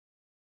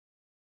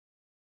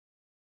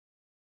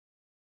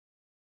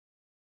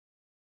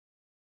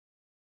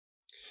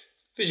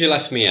Visual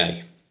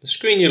FMEA. The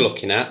screen you're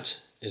looking at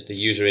is the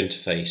user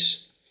interface.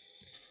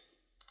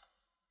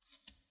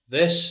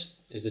 This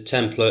is the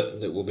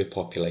template that will be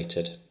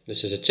populated.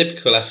 This is a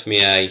typical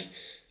FMEA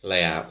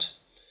layout.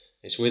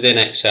 It's within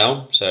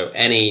Excel, so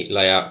any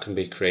layout can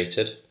be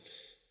created.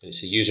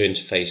 It's a user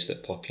interface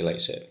that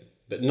populates it.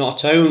 But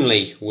not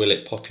only will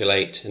it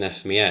populate an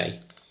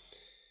FMEA,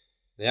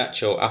 the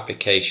actual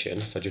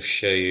application, if I just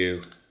show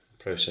you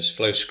a process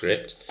flow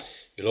script,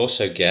 you'll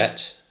also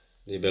get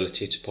the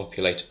ability to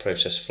populate a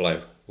process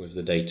flow with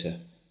the data.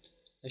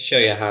 Let's show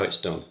you how it's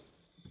done.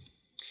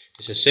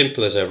 It's as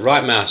simple as a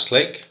right mouse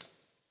click,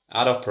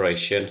 add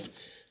operation,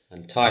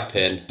 and type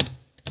in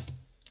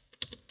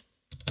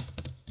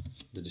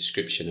the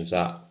description of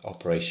that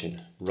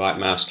operation. Right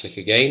mouse click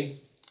again,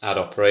 add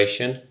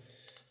operation,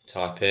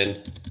 type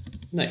in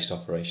next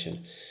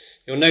operation.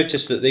 You'll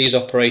notice that these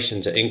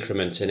operations are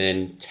incrementing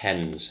in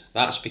tens.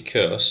 That's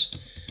because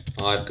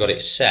I've got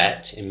it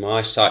set in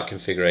my site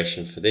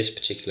configuration for this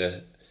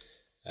particular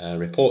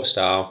report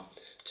style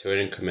to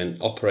increment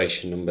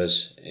operation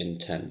numbers in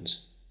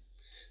tens.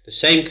 The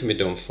same can be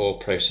done for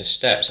process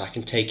steps. I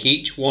can take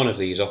each one of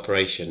these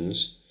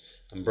operations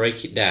and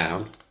break it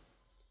down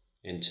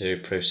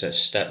into process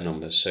step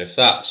numbers. So if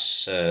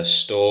that's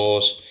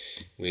stores,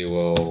 we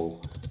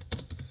will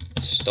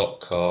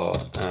stock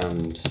card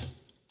and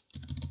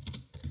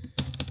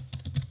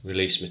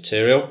release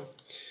material.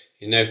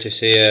 You notice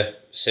here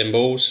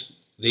symbols.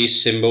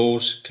 These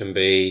symbols can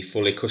be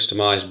fully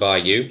customized by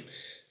you.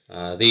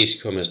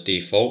 These come as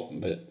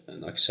default, but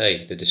like I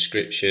say, the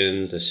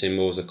descriptions, the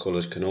symbols, the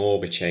colors can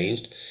all be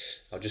changed.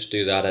 I'll just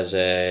do that as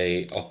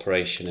a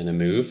operation and a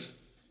move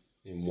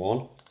in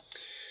one.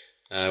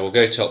 We'll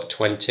go to up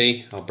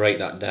 20. I'll break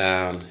that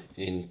down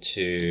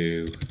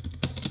into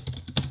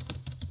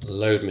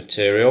load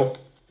material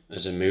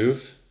as a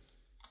move.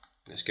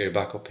 Let's go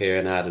back up here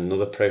and add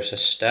another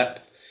process step,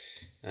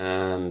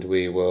 and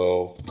we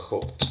will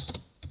cut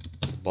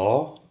the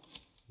bar.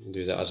 We'll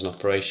do that as an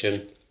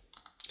operation.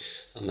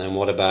 And then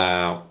what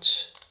about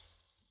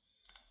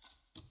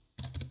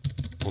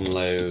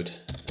unload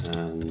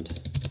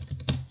and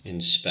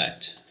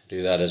inspect?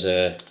 Do that as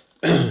a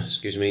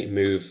excuse me,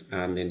 move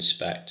and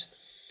inspect.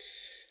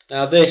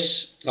 Now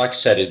this, like I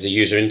said, is the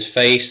user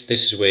interface.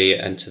 This is where you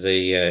enter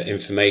the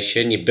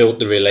information. You build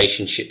the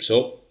relationships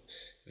up.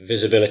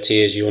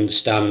 Visibility is you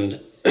understand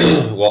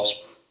what's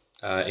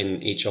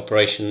in each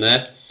operation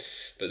there.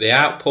 But the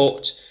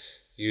output,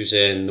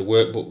 using the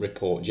workbook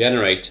report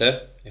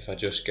generator, if I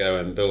just go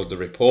and build the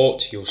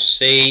report, you'll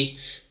see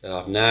that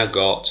I've now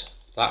got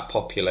that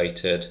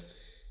populated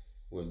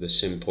with the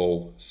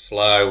simple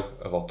flow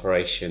of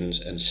operations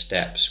and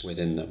steps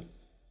within them.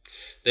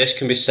 This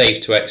can be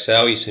saved to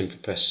Excel. You simply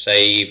press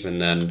save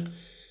and then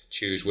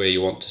choose where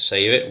you want to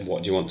save it and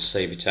what do you want to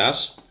save it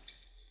as.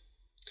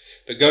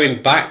 But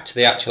going back to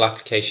the actual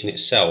application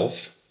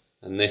itself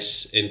and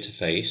this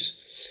interface,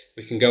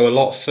 we can go a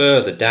lot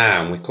further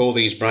down. We call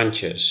these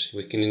branches.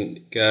 We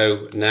can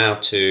go now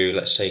to,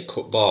 let's say,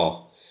 cut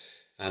bar,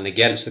 and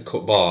against the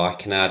cut bar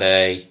I can add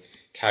a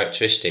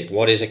characteristic.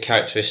 What is a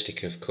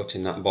characteristic of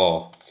cutting that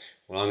bar?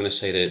 Well, I'm going to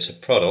say that it's a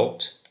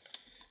product,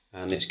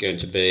 and it's going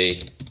to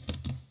be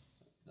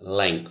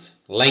length.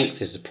 Length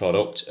is the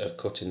product of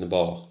cutting the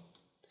bar.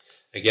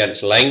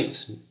 Against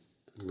length,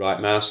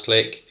 right mouse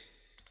click,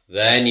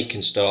 then you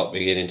can start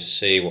beginning to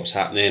see what's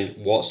happening.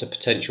 What's the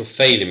potential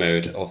failure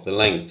mode of the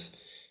length?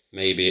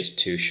 Maybe it's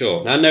too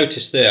short. Now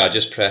notice there I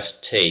just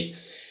pressed T.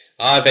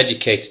 I've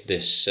educated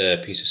this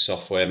piece of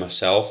software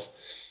myself.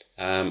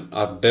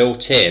 I've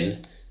built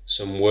in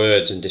some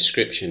words and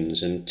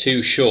descriptions, and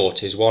too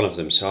short is one of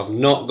them, so I've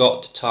not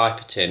got to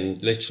type it in,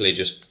 literally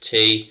just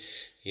T.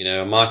 You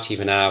know, I might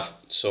even have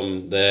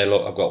some there.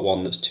 Look, I've got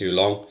one that's too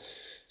long,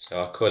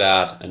 so I could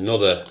add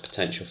another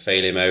potential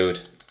failure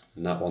mode,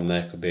 and that one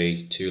there could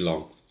be too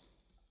long.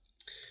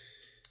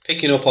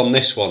 Picking up on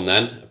this one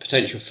then, a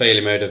potential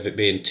failure mode of it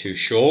being too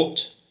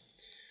short.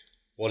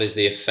 What is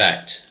the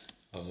effect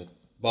of a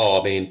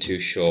bar being too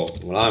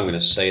short? Well, I'm going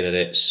to say that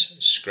it's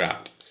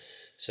scrap.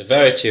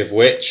 Severity of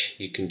which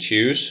you can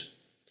choose.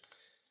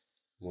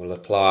 We'll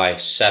apply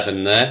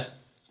 7 there.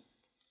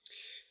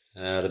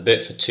 The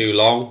bit for too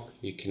long,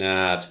 you can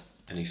add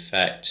an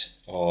effect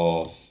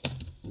of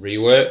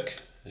rework.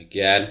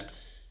 Again,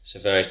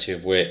 severity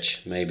of which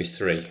maybe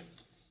 3.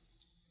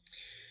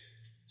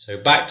 So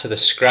back to the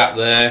scrap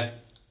there,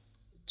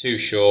 too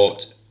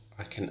short,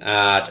 I can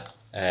add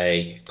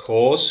a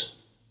cause,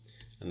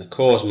 and the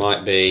cause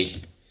might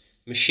be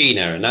machine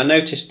error. Now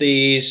notice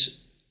these,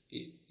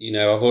 you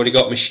know, I've already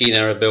got machine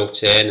error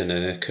built in and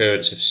an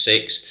occurrence of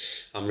 6.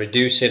 I'm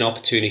reducing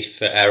opportunity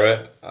for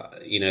error.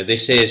 You know,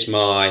 this is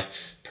my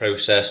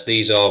process,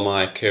 these are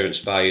my occurrence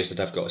values that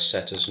I've got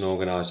set as an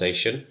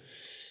organisation.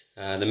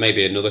 There may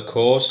be another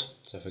cause,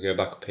 so if I go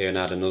back up here and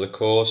add another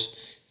cause,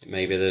 it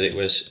may be that it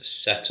was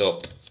set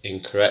up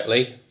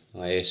incorrectly,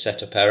 i.e.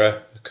 setup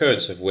error,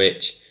 occurrence of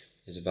which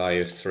is a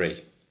value of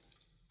 3.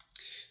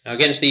 Now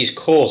against these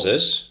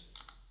causes,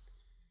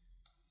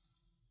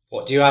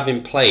 what do you have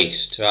in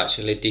place to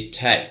actually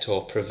detect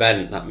or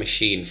prevent that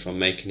machine from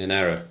making an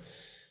error?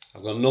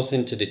 I've got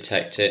nothing to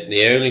detect it.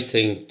 The only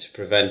thing to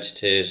prevent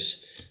it is,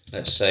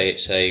 let's say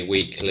it's a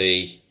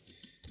weekly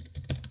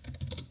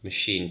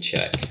machine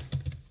check,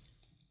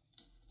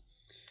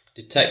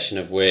 detection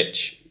of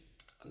which,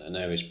 I don't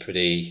know, is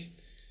pretty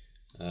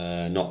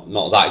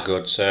not that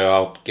good, so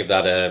I'll give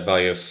that a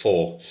value of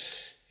 4.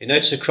 You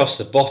notice across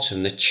the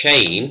bottom the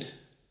chain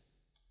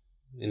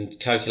in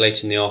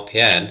calculating the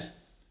RPN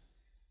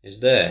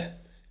is there,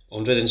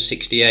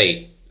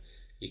 168.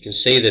 You can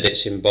see that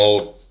it's in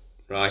bold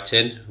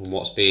writing and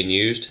what's being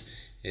used.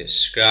 It's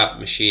scrap,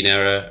 machine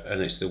error,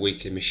 and it's the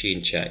weekly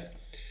machine check.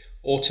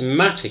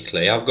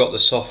 Automatically I've got the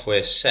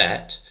software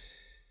set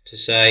to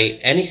say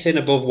anything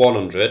above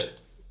 100,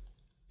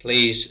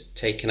 please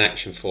take an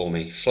action for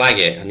me. Flag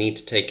it, I need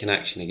to take an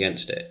action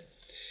against it.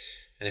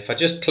 And if I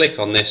just click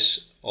on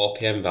this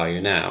RPM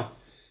value now,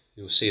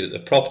 you'll see that the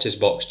properties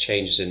box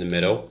changes in the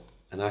middle,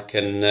 and I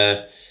can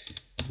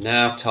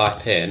now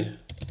type in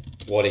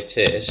what it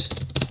is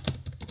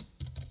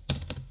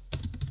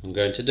I'm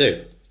going to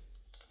do,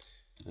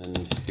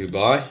 and who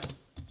by.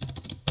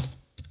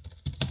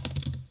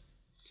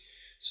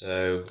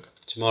 So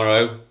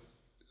tomorrow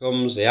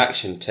comes the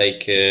action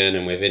taken,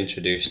 and we've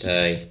introduced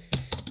a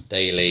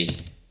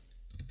daily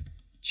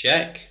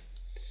check,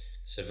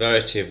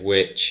 severity of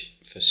which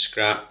for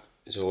scrap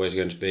is always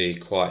going to be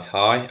quite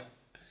high.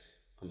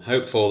 I'm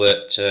hopeful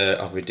that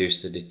I've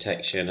reduced the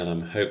detection, and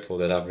I'm hopeful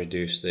that I've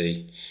reduced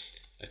the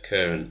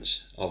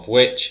occurrence, of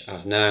which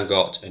I've now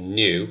got a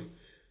new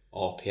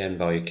RPN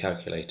value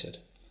calculated.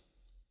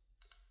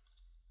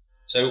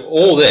 So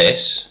all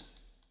this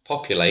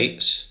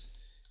populates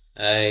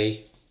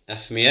a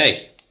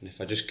FMEA, and if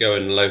I just go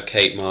and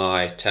locate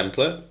my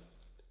template,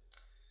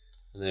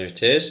 and there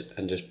it is,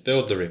 and just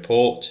build the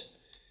report,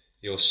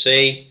 you'll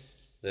see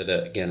that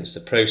against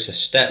the process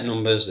step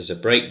numbers there's a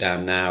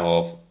breakdown now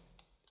of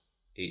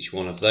each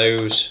one of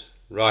those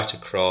right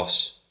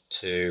across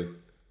to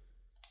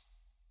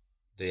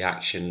the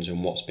actions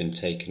and what's been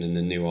taken in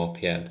the new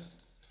RPN.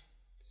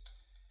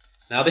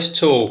 Now this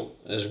tool,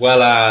 as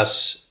well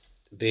as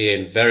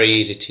being very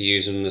easy to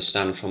use and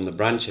understand from the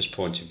branch's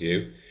point of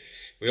view,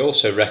 we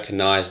also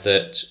recognise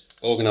that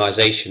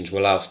organisations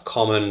will have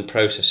common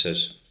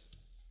processes.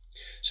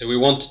 So we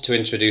wanted to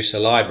introduce a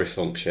library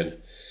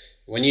function.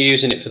 When you're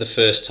using it for the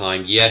first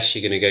time, yes,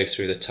 you're going to go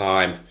through the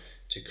time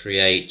to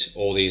create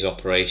all these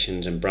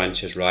operations and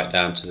branches right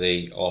down to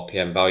the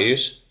RPM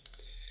values.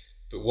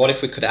 But what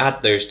if we could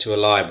add those to a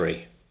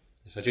library?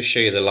 If I just show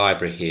you the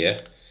library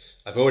here,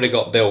 I've already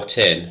got built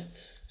in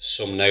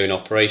some known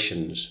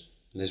operations.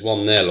 And there's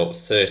one there, look,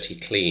 30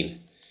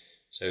 clean.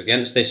 So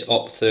against this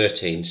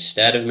op30,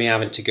 instead of me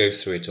having to go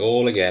through it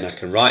all again, I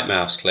can right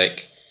mouse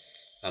click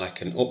and I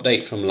can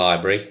update from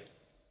library,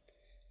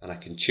 and I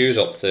can choose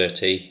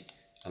op30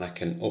 and I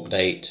can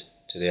update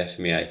to the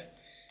FMEA.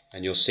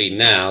 And you'll see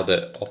now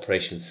that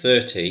operation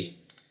 30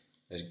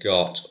 has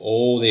got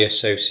all the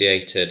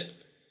associated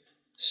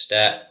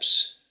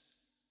steps,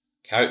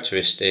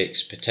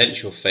 characteristics,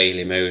 potential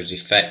failure modes,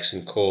 effects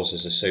and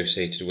causes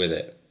associated with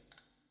it.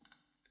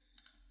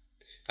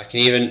 I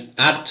can even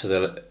add to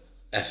the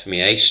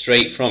FMEA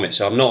straight from it,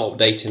 so I'm not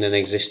updating an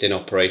existing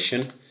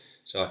operation.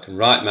 So I can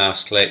right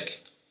mouse click,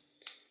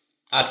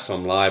 add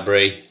from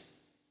library,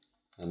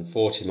 and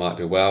 40 might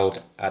be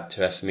weld, add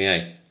to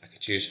FMEA. I could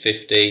choose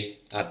 50,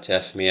 add to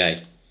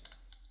FMEA.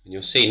 And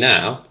you'll see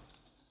now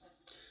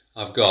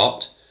I've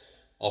got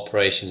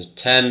operations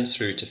 10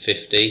 through to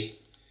 50.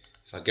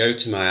 If I go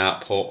to my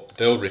output,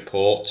 build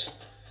report,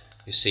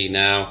 you see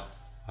now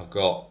I've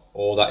got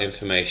all that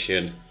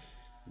information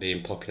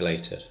being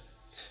populated.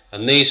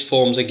 And these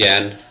forms,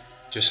 again,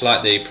 just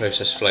like the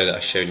process flow that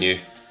I've shown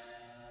you,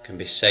 can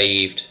be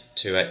saved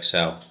to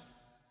Excel.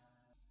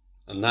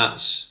 And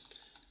that's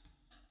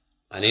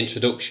an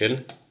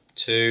introduction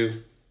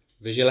to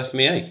Visual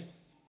FMEA.